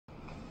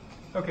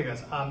Okay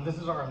guys, this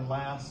is our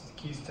last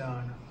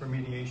Keystone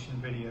remediation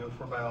video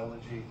for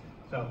biology.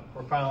 So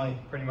we're finally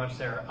pretty much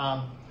there.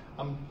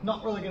 I'm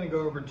not really going to go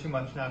over too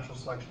much natural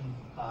selection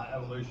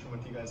evolution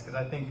with you guys because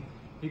I think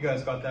you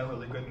guys got that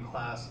really good in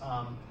class.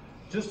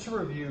 Just to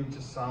review,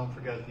 just so I don't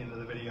forget at the end of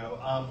the video,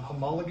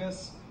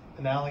 homologous,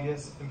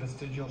 analogous, and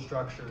vestigial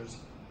structures.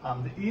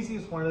 The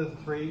easiest one of the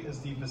three is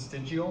the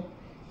vestigial.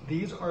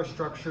 These are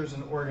structures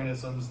and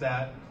organisms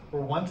that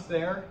were once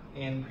there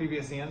in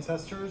previous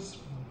ancestors,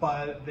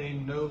 but they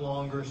no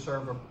longer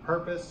serve a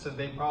purpose, so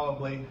they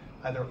probably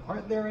either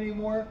aren't there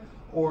anymore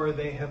or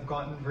they have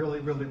gotten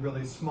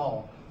really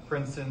small. For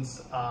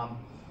instance,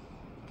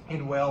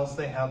 in whales,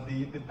 they have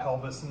the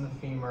pelvis and the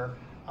femur.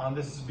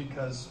 This is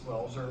because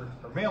whales are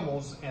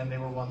mammals and they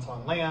were once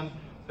on land,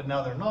 but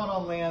now they're not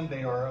on land,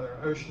 they're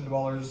ocean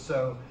dwellers,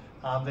 so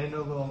they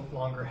no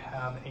longer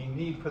have a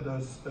need for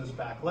those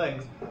back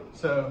legs.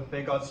 So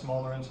they got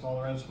smaller and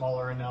smaller and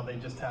smaller, and now they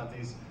just have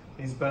these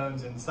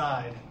bones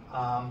inside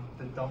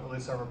that don't really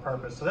serve a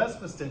purpose. So that's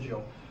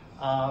vestigial.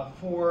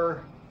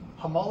 For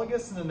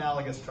homologous and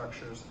analogous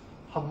structures,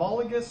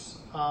 homologous,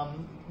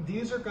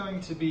 these are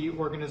going to be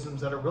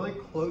organisms that are really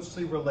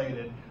closely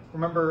related.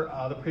 Remember,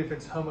 the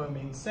prefix homo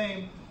means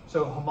same,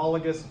 so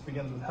homologous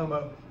begins with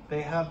homo.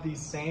 They have the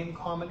same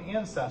common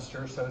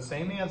ancestor, so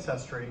same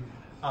ancestry,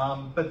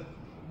 but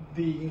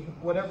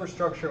whatever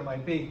structure it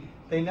might be,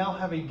 they now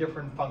have a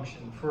different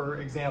function.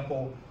 For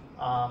example,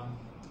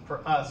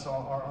 for us,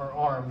 our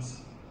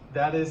arms,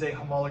 that is a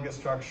homologous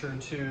structure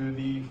to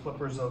the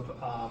flippers of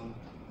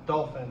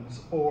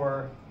dolphins,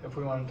 or if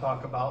we want to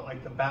talk about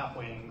like the bat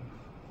wing,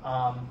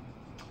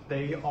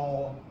 they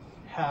all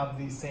have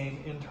the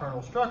same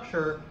internal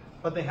structure,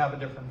 but they have a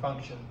different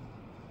function.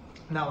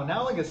 Now,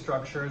 analogous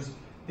structures,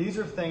 these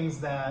are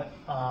things that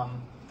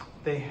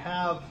they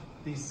have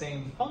the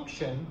same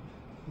function,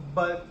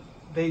 but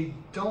they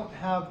don't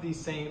have the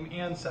same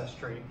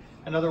ancestry.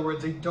 In other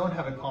words, they don't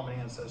have a common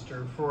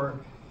ancestor. For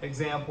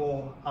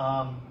example,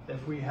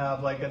 if we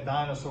have like a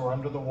dinosaur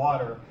under the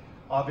water,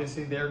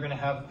 obviously they're going to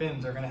have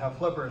fins, they're going to have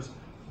flippers.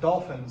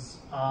 Dolphins,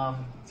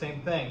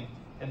 same thing.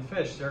 And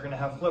fish, they're going to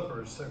have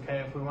flippers.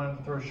 Okay, if we wanted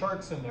to throw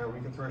sharks in there, we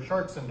could throw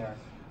sharks in there.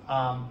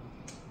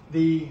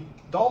 The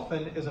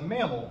dolphin is a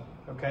mammal.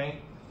 Okay,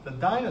 the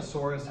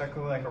dinosaur is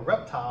technically like a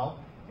reptile,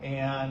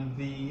 and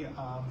the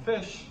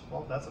fish,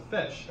 well, that's a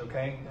fish.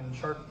 Okay, and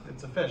shark,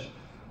 it's a fish.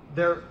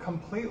 They're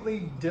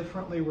completely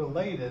differently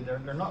related.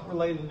 They're not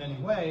related in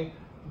any way,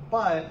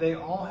 but they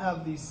all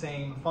have the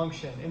same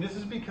function. And this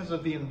is because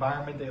of the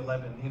environment they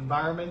live in. The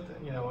environment,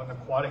 you know, an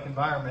aquatic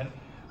environment,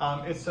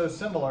 it's so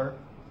similar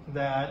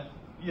that,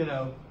 you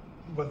know,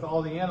 with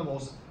all the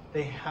animals,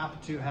 they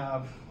have to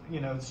have, you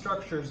know,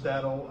 structures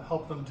that'll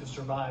help them to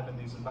survive in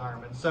these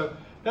environments. So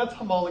that's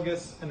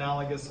homologous,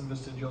 analogous, and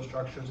vestigial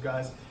structures,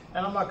 guys.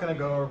 And I'm not going to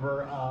go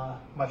over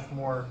much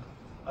more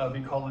of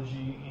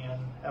ecology and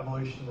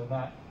evolution than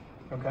that,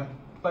 okay?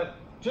 But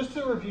just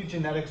to review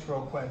genetics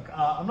real quick,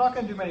 I'm not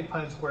going to do many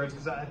Punnett squares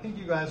because I think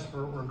you guys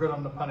were good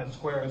on the Punnett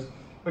squares.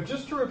 But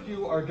just to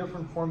review our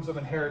different forms of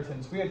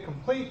inheritance, we had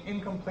complete,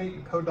 incomplete,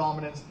 and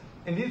codominance,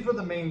 and these were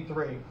the main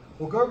three.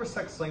 We'll go over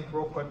sex-linked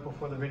real quick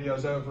before the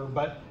video's over,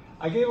 but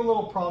I gave a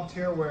little prompt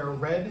here where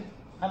red,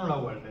 I don't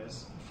know what it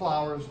is,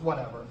 flowers,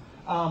 whatever.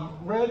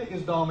 Red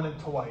is dominant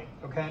to white,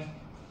 okay?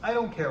 I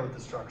don't care what the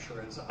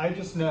structure is. I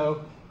just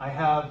know I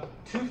have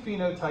two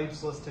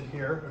phenotypes listed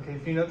here, okay?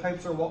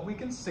 Phenotypes are what we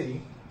can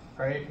see,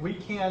 right? We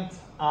can't,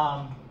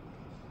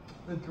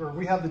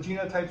 we have the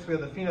genotypes, we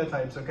have the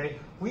phenotypes, okay?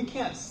 We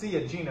can't see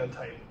a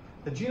genotype.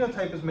 The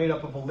genotype is made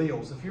up of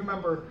alleles. If you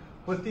remember,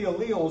 with the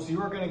alleles,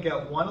 you are going to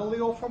get one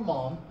allele from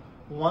mom,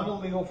 one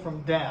allele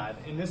from dad,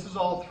 and this is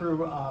all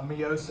through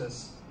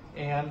meiosis.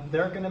 And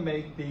they're going to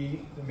make the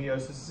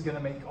meiosis is going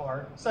to make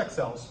our sex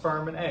cells,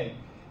 sperm and egg.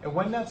 And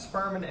when that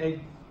sperm and egg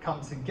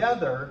come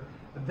together,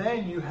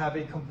 then you have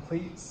a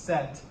complete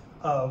set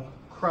of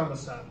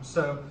chromosomes.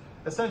 So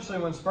essentially,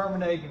 when sperm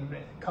and egg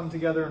come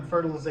together and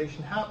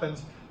fertilization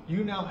happens,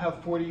 you now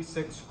have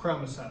 46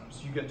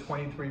 chromosomes. You get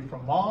 23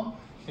 from mom,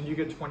 and you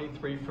get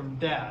 23 from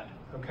dad,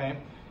 okay?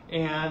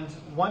 And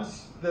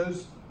once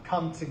those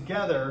come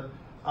together,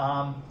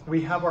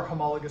 we have our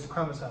homologous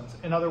chromosomes.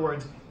 In other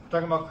words, if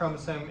we're talking about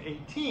chromosome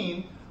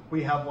 18,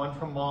 we have one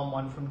from mom,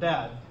 one from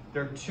dad.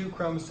 There are two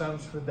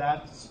chromosomes for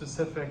that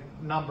specific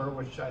number,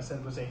 which I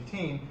said was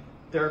 18.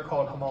 They're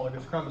called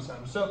homologous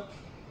chromosomes. So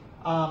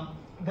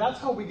that's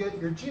how we get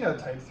your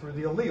genotype, through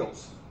the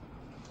alleles.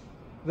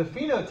 The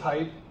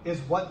phenotype is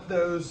what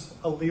those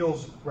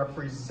alleles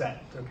represent,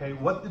 okay?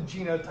 What the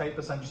genotype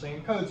essentially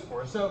encodes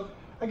for. So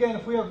again,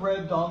 if we have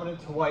red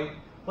dominant to white,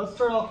 let's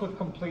start off with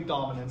complete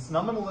dominance. And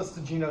I'm going to list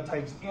the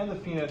genotypes and the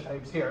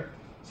phenotypes here.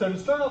 So to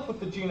start off with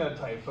the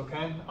genotype,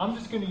 okay, I'm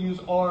just going to use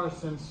R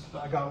since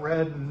I got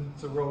red and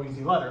it's a real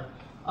easy letter.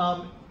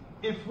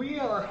 If we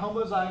are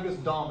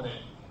homozygous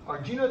dominant,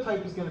 our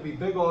genotype is going to be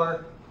big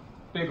R,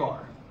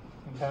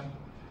 okay?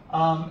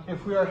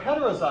 If we are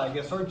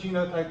heterozygous, our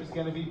genotype is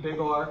going to be big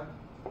R,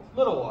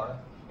 little r.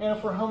 And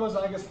if we're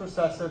homozygous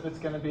recessive, it's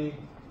going to be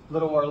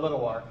little r,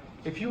 little r.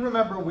 if you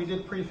remember, we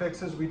did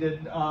prefixes. We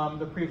did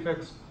the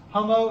prefix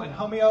homo and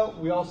homeo.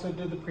 We also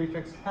did the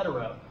prefix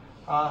hetero.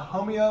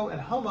 Homeo and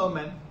homo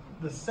meant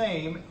the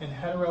same and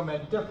hetero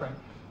meant different.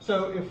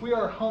 So if we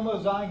are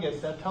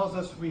homozygous, that tells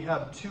us we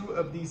have two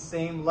of the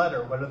same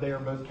letter, whether they are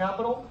both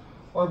capital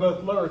or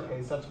both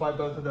lowercase. That's why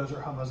both of those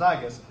are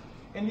homozygous.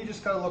 And you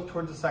just got to look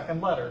towards the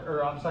second letter,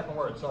 or second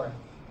word, sorry.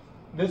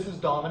 This is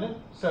dominant,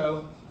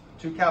 so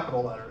two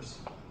capital letters.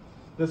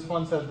 This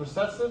one says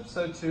recessive,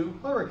 so two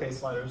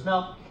lowercase letters.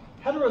 Now,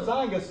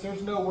 heterozygous,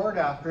 there's no word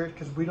after it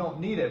because we don't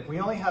need it. We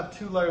only have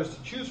two letters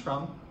to choose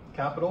from,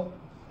 capital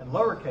and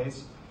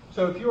lowercase.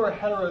 So if you are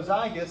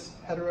heterozygous,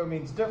 hetero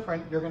means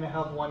different, you're going to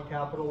have one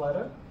capital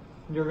letter,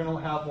 and you're going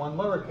to have one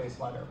lowercase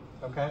letter,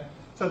 okay?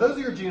 So those are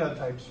your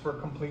genotypes for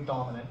complete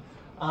dominant.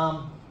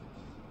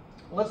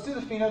 Let's do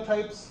the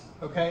phenotypes,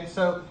 okay?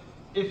 So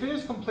if it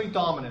is complete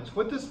dominance,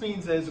 what this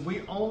means is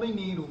we only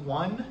need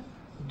one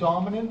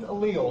dominant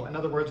allele, in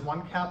other words,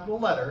 one capital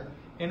letter,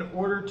 in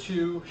order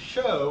to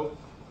show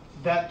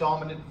that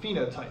dominant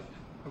phenotype,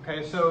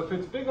 okay? So if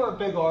it's big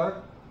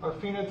R, our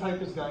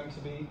phenotype is going to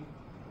be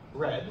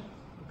red,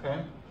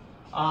 okay?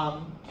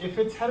 If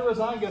it's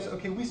heterozygous,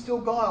 okay, we still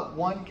got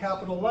one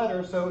capital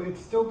letter, so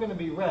it's still going to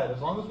be red.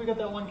 As long as we get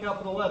that one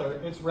capital letter,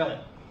 it's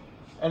red.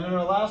 And then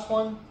our last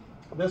one,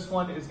 this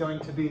one is going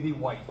to be the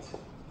white.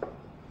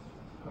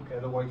 Okay,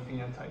 the white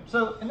phenotype.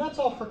 So, and that's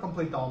all for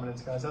complete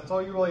dominance, guys. That's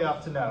all you really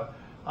have to know.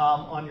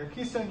 On your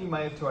Keystone, you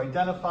might have to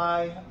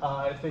identify.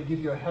 If they give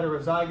you a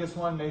heterozygous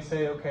one, they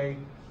say, okay,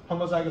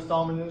 homozygous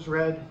dominant is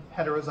red,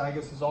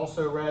 heterozygous is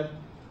also red.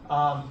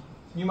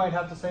 You might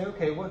have to say,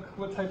 okay,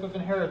 what type of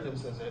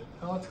inheritance is it?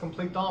 Well, it's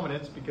complete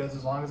dominance because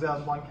as long as it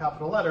has one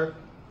capital letter,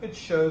 it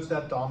shows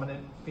that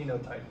dominant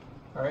phenotype.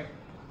 All right.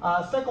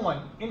 Second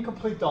one,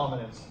 incomplete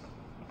dominance.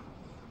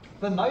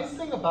 The nice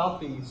thing about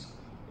these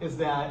is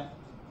that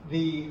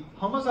the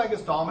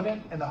homozygous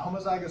dominant and the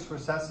homozygous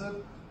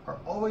recessive are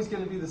always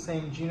going to be the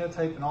same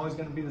genotype and always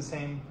going to be the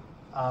same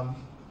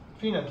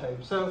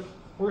phenotype. So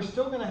we're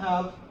still going to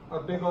have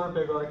our big R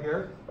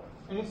here,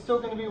 and it's still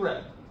going to be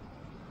red.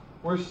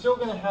 We're still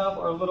going to have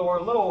our little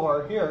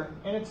r here,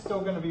 and it's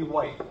still going to be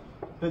white.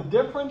 The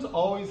difference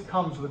always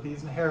comes with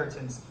these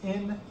inheritance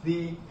in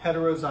the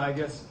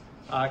heterozygous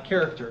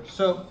character.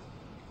 So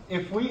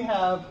if we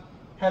have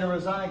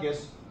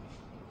heterozygous,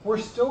 we're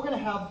still going to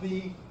have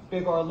the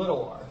big R,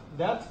 little r.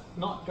 That's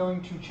not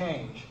going to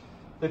change.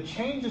 The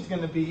change is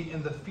going to be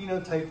in the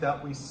phenotype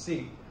that we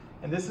see.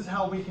 And this is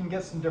how we can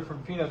get some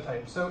different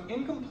phenotypes. So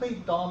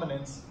incomplete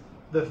dominance,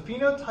 the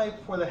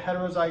phenotype for the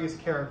heterozygous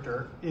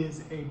character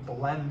is a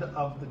blend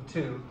of the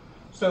two.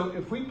 So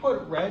if we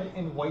put red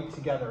and white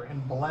together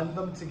and blend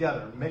them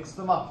together, mix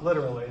them up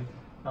literally,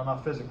 no,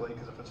 not physically,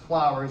 because if it's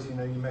flowers, you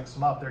know, you mix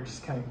them up, they're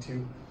just going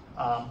to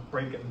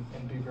break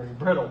and be very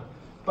brittle.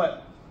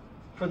 But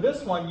for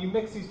this one, you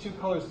mix these two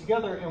colors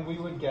together and we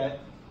would get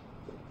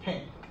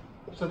pink.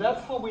 So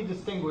that's how we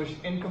distinguish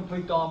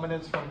incomplete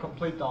dominance from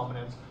complete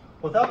dominance.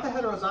 Without the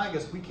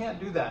heterozygous, we can't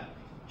do that.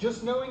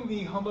 Just knowing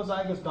the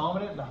homozygous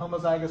dominant and the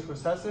homozygous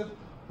recessive,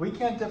 we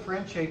can't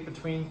differentiate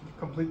between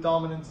complete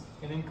dominance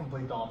and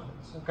incomplete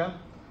dominance, okay?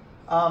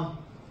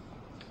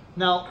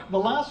 Now, the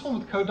last one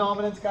with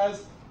codominance,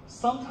 guys,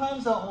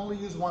 sometimes I'll only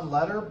use one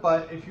letter,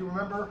 but if you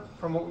remember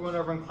from what we went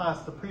over in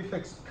class, the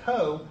prefix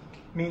co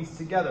means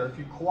together. If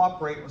you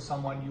cooperate with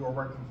someone, you are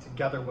working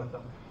together with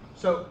them.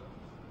 So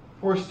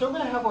we're still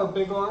going to have our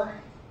big R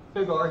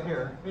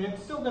here, and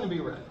it's still going to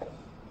be red.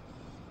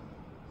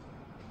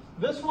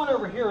 This one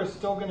over here is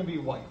still going to be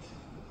white,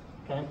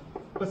 okay?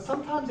 But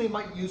sometimes they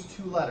might use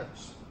two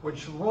letters,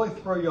 which will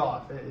really throw you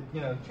off. It,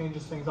 you know,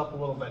 changes things up a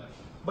little bit.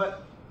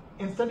 But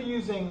instead of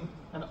using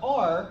an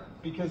R,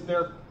 because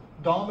they're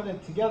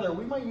dominant together,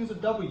 we might use a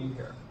W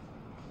here,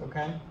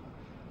 okay?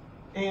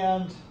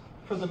 And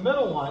for the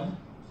middle one,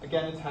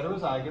 again, it's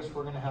heterozygous,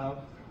 we're going to have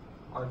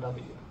our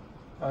W,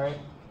 all right?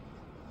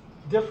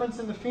 Difference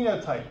in the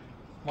phenotype.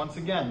 Once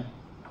again,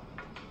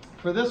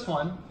 for this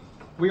one,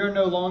 we are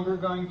no longer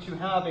going to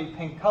have a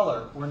pink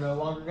color. We're no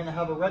longer going to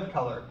have a red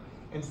color.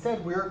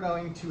 Instead, we're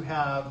going to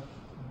have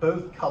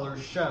both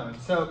colors shown.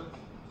 So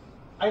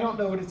I don't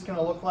know what it's going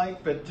to look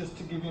like, but just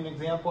to give you an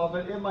example of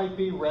it, it might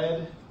be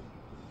red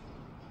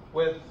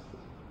with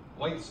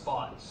white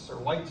spots or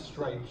white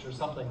stripes or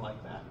something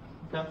like that.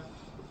 Okay?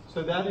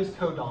 So that is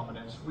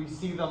codominance. We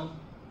see them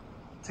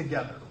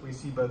together. We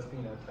see both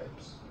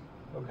phenotypes.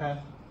 Okay?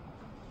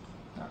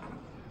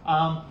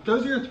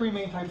 Those are your three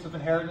main types of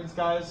inheritance,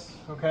 guys.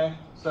 Okay?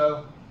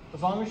 So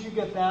as long as you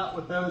get that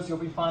with those, you'll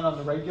be fine on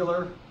the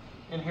regular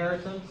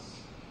inheritance.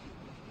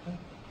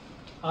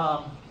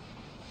 Okay.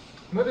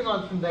 Moving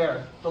on from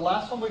there, the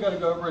last one we got to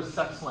go over is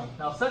sex-linked.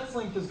 Now,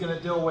 sex-linked is going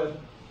to deal with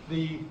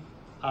the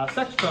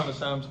sex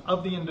chromosomes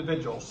of the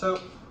individual. So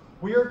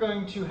we are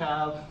going to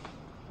have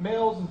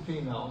males and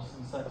females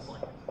in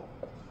sex-linked.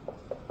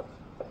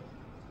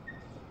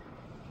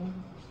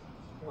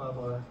 We'll have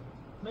our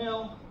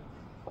male,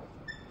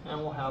 and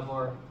we'll have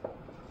our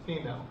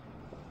female.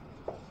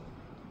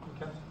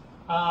 Okay.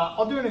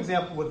 I'll do an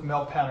example with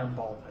male pattern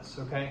baldness.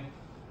 Okay.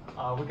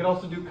 We could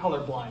also do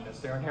color blindness.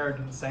 They're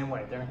inherited the same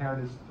way. They're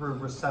inherited through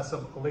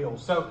recessive alleles.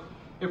 So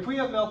if we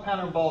have male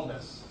pattern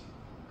baldness,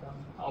 okay,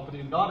 I'll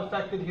do not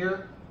affected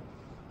here,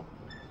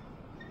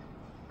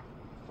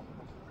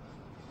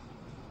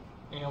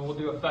 and we'll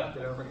do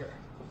affected over here.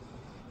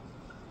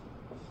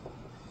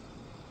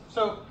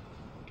 So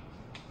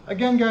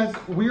again, guys,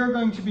 we are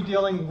going to be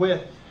dealing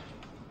with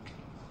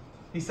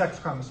the sex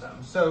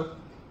chromosomes. So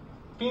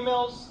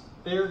females,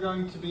 they are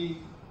going to be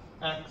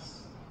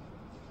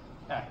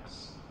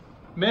XX.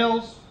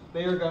 Males,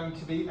 they are going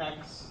to be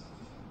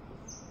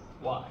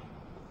XY.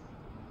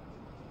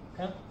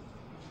 Okay?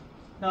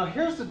 Now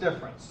here's the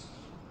difference.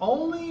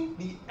 Only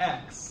the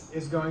X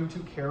is going to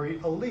carry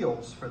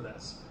alleles for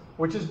this,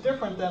 which is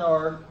different than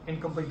our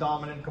incomplete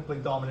dominant,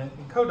 complete dominant,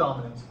 and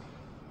codominant.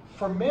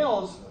 For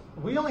males,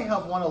 we only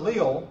have one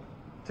allele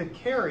to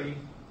carry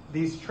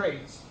these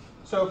traits.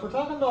 So if we're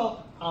talking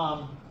about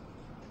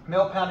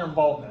male pattern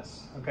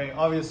baldness, okay,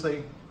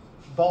 obviously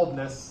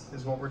baldness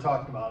is what we're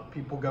talking about,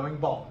 people going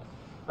bald,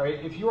 right?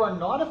 If you are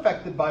not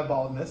affected by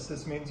baldness,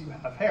 this means you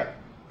have hair.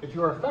 If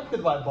you are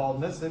affected by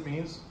baldness, it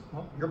means,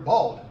 well, you're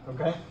bald,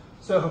 okay?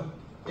 So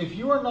if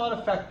you are not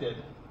affected,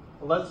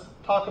 let's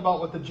talk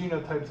about what the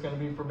genotype is going to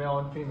be for male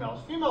and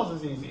females.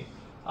 Females is easy.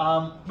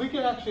 We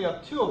can actually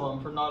have two of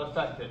them for not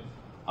affected.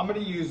 I'm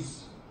going to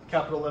use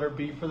capital letter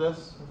B for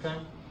this, okay?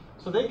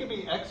 So they could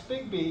be X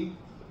big B,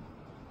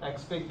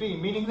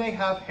 meaning they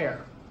have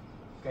hair.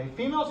 Okay,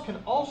 females can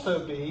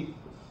also be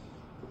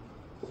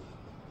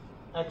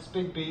X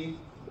big B,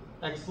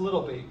 X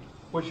little b,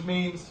 which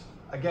means,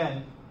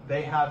 again,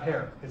 they have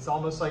hair. It's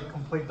almost like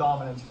complete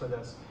dominance for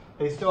this.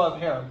 They still have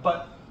hair,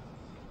 but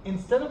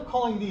instead of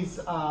calling these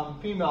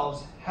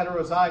females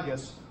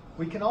heterozygous,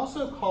 we can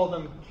also call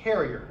them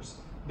carriers.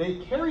 They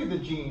carry the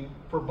gene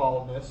for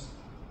baldness,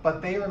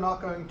 but they are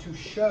not going to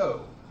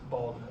show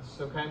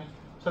baldness, okay?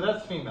 So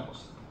that's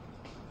females.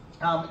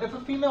 If a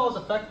female is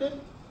affected,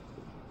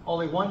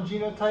 only one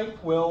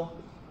genotype will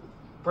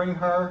bring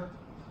her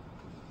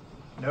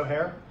no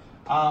hair.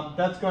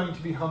 That's going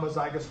to be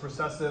homozygous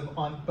recessive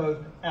on both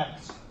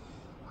X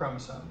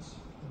chromosomes,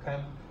 okay?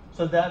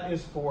 So that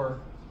is for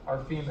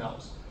our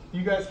females.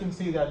 You guys can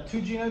see that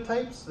two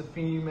genotypes, the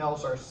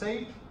females are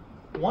safe.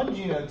 One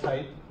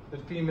genotype, the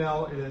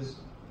female is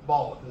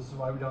bald. This is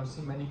why we don't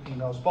see many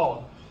females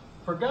bald.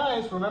 For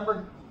guys,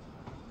 remember,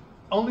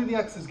 only the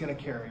X is going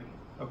to carry,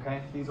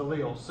 okay, these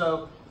alleles.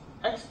 So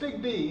X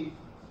big B,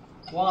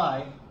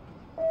 Y,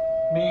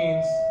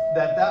 means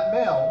that that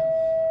male,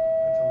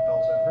 until it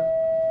bells over,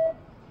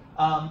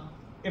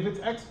 if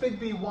it's X big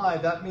B, Y,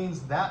 that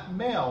means that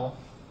male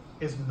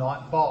is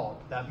not bald.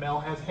 That male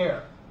has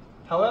hair.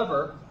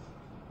 However,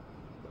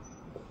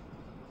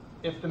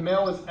 if the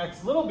male is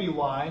X little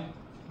by,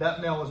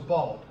 that male is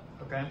bald,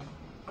 okay?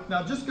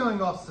 Now, just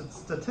going off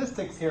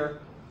statistics here,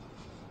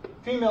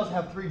 females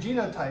have 3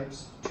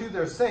 genotypes. 2,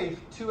 they're safe.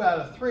 2 out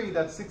of 3,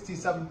 that's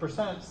 67%.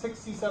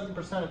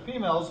 67% of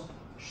females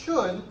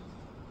should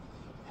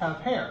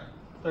have hair.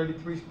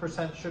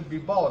 33% should be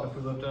bald if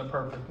we lived in a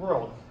perfect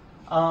world.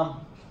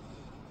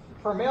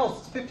 For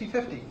males, it's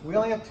 50-50. We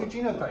only have 2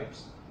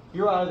 genotypes.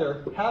 You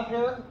either have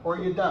hair or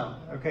you don't,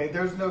 okay?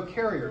 There's no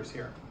carriers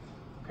here.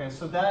 Okay,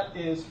 so that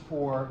is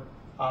for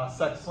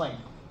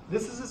sex-linked.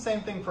 This is the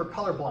same thing for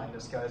color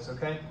blindness, guys,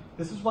 okay?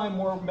 This is why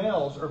more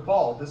males are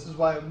bald. This is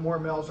why more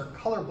males are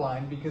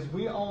colorblind, because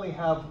we only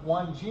have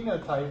one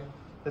genotype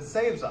that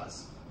saves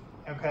us,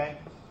 okay?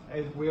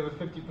 We have a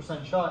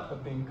 50% shot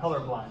of being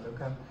colorblind,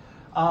 okay?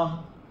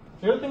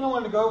 The other thing I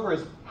wanted to go over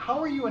is, how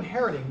are you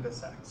inheriting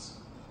this X?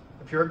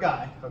 If you're a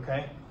guy,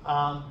 okay?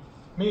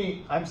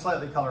 Me, I'm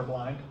slightly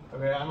colorblind,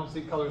 okay? I don't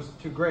see colors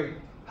too great.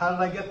 How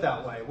did I get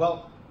that way?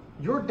 Well,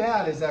 your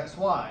dad is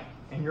XY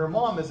and your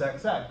mom is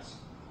XX.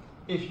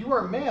 If you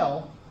are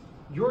male,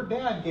 your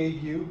dad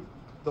gave you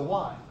the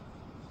Y.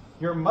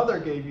 Your mother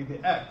gave you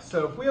the X.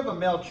 So if we have a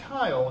male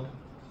child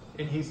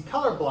and he's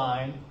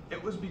colorblind,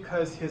 it was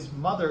because his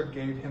mother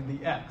gave him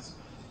the X.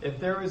 If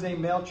there is a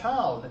male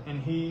child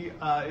and he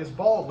is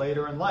bald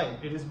later in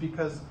life, it is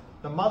because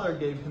the mother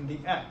gave him the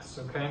X,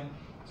 okay?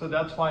 So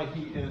that's why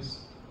he is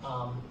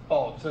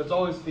bald. So it's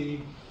always the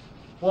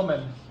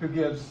woman who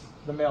gives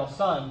the male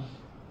son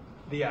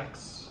the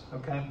X,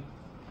 okay?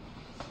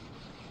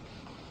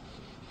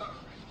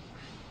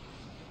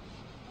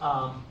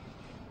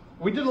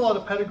 We did a lot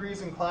of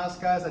pedigrees in class,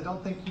 guys. I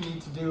don't think you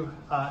need to do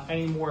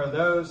any more of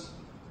those.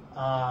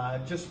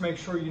 Just make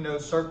sure you know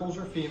circles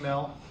are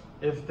female.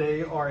 If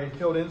they are a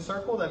filled-in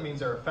circle, that means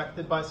they're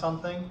affected by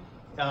something.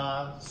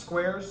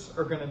 Squares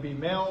are going to be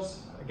males.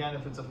 Again,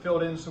 if it's a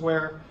filled-in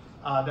square,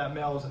 that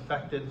male is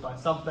affected by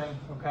something,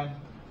 okay?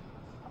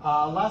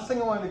 Last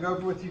thing I wanted to go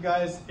over with you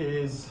guys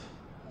is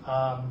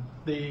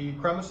the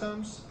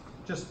chromosomes,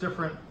 just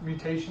different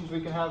mutations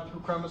we can have through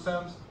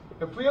chromosomes.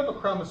 If we have a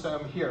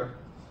chromosome here,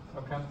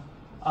 okay,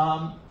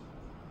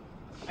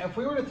 if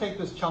we were to take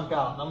this chunk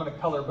out, and I'm going to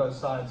color both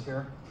sides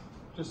here,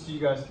 just so you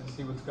guys can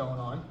see what's going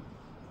on.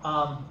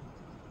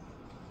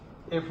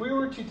 If we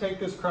were to take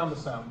this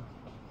chromosome,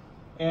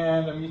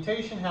 and a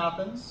mutation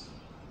happens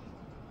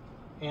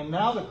and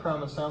now the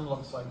chromosome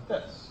looks like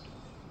this.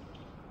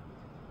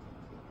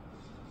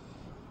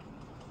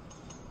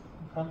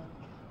 Okay.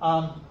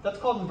 That's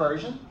called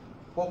inversion.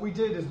 What we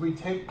did is we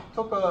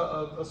took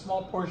a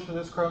small portion of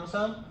this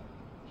chromosome,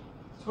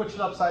 switched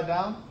it upside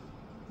down.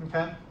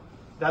 Okay,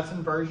 that's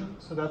inversion.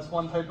 So that's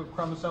one type of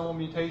chromosomal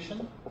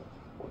mutation.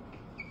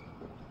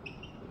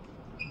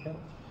 Okay.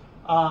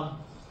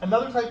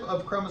 Another type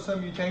of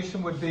chromosome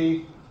mutation would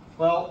be,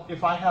 well,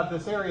 if I have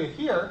this area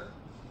here,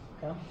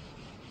 okay,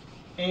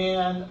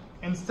 and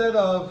instead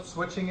of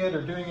switching it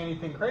or doing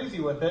anything crazy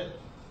with it,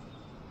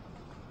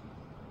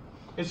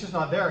 it's just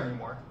not there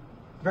anymore.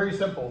 Very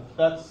simple.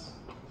 That's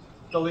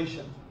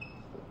deletion.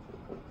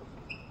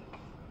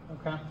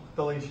 Okay,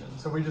 deletion.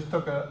 So we just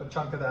took a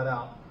chunk of that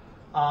out.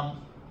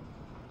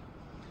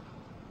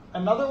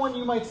 Another one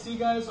you might see,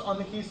 guys, on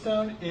the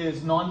Keystone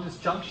is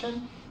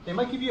non-disjunction. They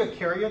might give you a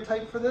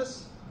karyotype for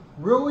this.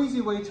 Real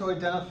easy way to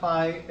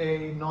identify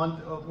a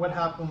what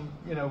happened,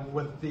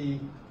 with the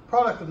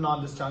product of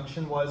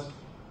non-disjunction was,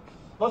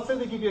 let's say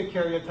they give you a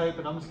karyotype,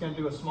 and I'm just going to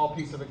do a small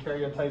piece of a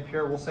karyotype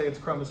here. We'll say it's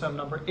chromosome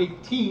number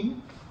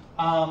 18.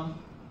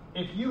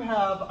 If you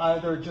have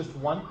either just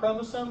one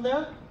chromosome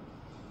there,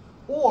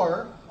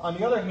 or on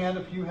the other hand,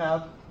 if you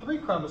have 3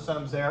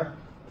 chromosomes there,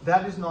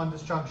 that is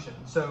non-disjunction.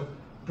 So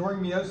during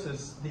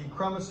meiosis, the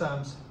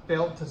chromosomes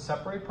failed to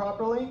separate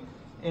properly,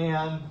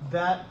 and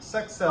that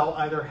sex cell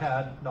either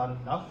had not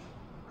enough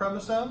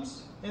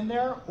chromosomes in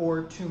there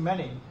or too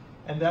many.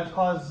 And that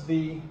caused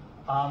the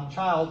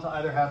child to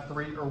either have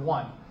 3 or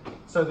 1.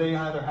 So they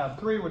either have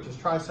 3, which is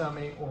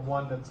trisomy, or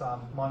 1 that's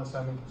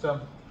monosomy.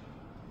 So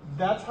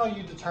that's how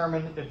you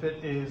determine if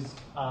it is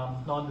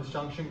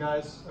non-disjunction,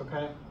 guys,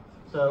 okay?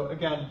 So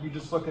again, you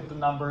just look at the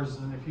numbers,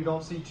 and if you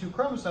don't see 2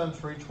 chromosomes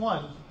for each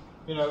one,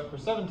 for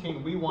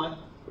 17, we want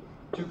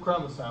 2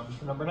 chromosomes.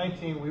 For number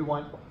 19, we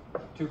want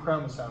 2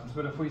 chromosomes.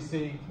 But if we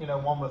see,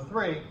 1 with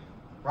 3,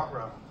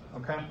 ruh-roh,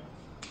 okay?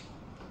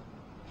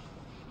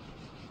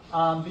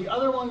 The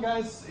other one,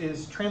 guys,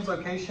 is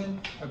translocation,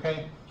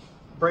 okay?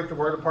 Break the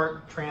word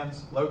apart,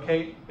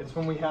 translocate. It's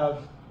when we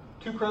have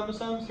 2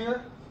 chromosomes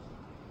here.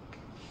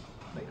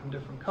 Make them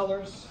different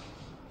colors,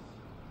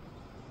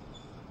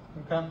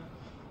 okay?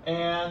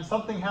 And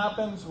something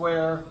happens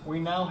where we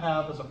now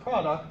have, as a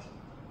product,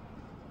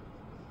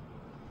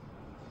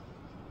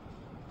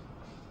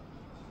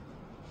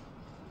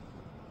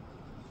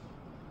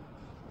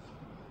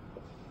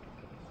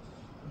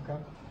 okay,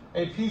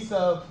 a piece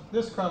of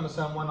this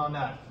chromosome went on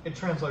that. It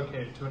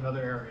translocated to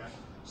another area.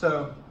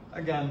 So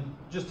again,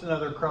 just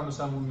another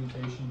chromosomal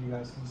mutation you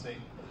guys can see.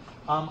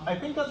 I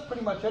think that's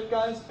pretty much it,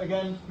 guys.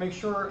 Again, make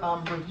sure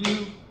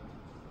review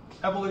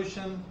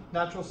evolution,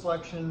 natural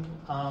selection,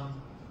 a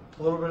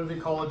little bit of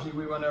ecology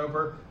we went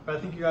over, but I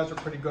think you guys are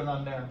pretty good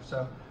on there.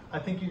 So I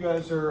think you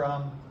guys are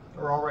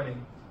all ready.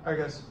 All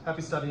right, guys,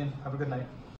 happy studying. Have a good night.